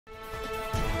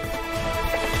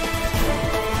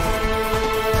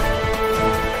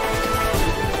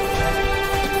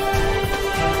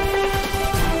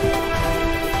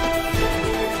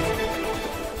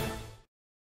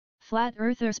Flat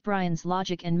Earthers Brian's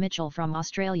Logic and Mitchell from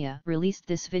Australia released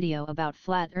this video about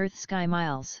flat Earth sky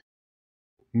miles.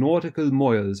 Nautical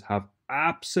miles have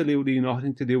absolutely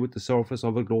nothing to do with the surface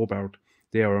of a globe Earth.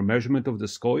 They are a measurement of the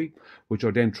sky, which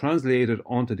are then translated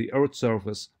onto the Earth's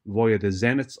surface via the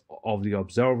zeniths of the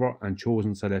observer and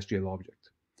chosen celestial object.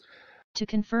 To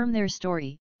confirm their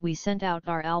story, we sent out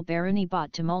our Alberini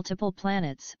bot to multiple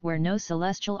planets where no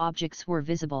celestial objects were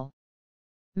visible.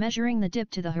 Measuring the dip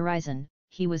to the horizon,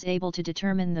 he was able to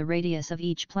determine the radius of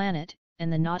each planet,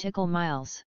 and the nautical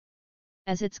miles.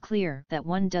 As it's clear that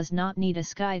one does not need a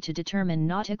sky to determine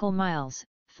nautical miles,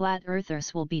 flat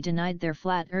earthers will be denied their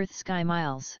flat Earth sky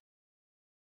miles.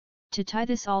 To tie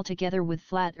this all together with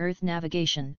flat Earth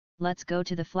navigation, let's go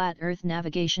to the flat Earth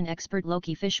navigation expert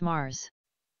Loki Fish Mars.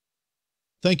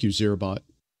 Thank you, Zerbot.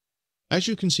 As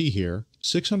you can see here,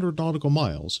 600 nautical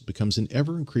miles becomes an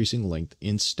ever-increasing length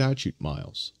in statute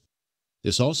miles.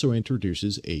 This also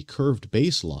introduces a curved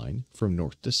baseline from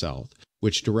north to south,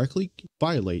 which directly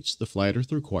violates the flat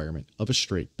Earth requirement of a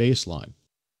straight baseline.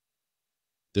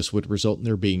 This would result in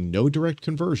there being no direct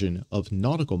conversion of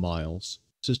nautical miles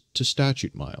to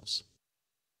statute miles.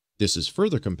 This is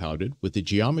further compounded with the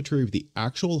geometry of the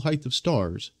actual height of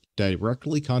stars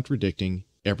directly contradicting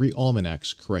every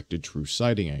almanac's corrected true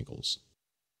sighting angles.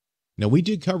 Now, we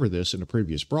did cover this in a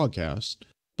previous broadcast,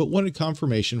 but wanted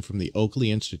confirmation from the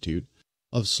Oakley Institute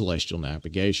of Celestial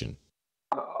Navigation.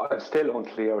 I'm still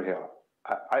unclear here.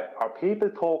 Are people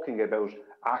talking about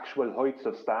actual heights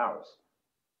of stars?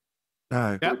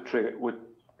 No.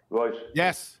 Right.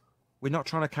 Yes. We're not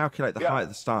trying to calculate the height of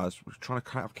the stars. We're trying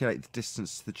to calculate the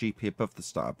distance to the GP above the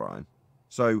star, Brian.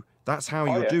 So that's how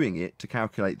you're doing it to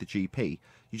calculate the GP.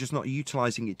 You're just not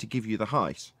utilizing it to give you the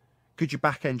height. Could you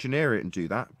back engineer it and do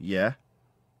that? Yeah.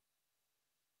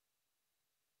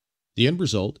 The end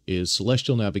result is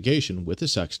celestial navigation with a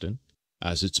sextant,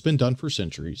 as it's been done for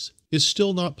centuries, is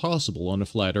still not possible on a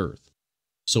flat Earth.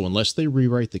 So unless they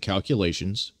rewrite the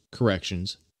calculations,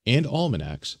 corrections, and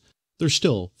almanacs, they're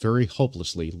still very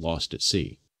hopelessly lost at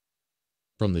sea.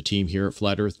 From the team here at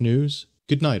Flat Earth News,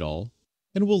 good night all,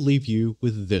 and we'll leave you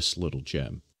with this little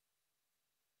gem.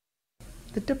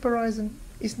 The dip horizon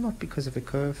is not because of a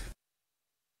curve.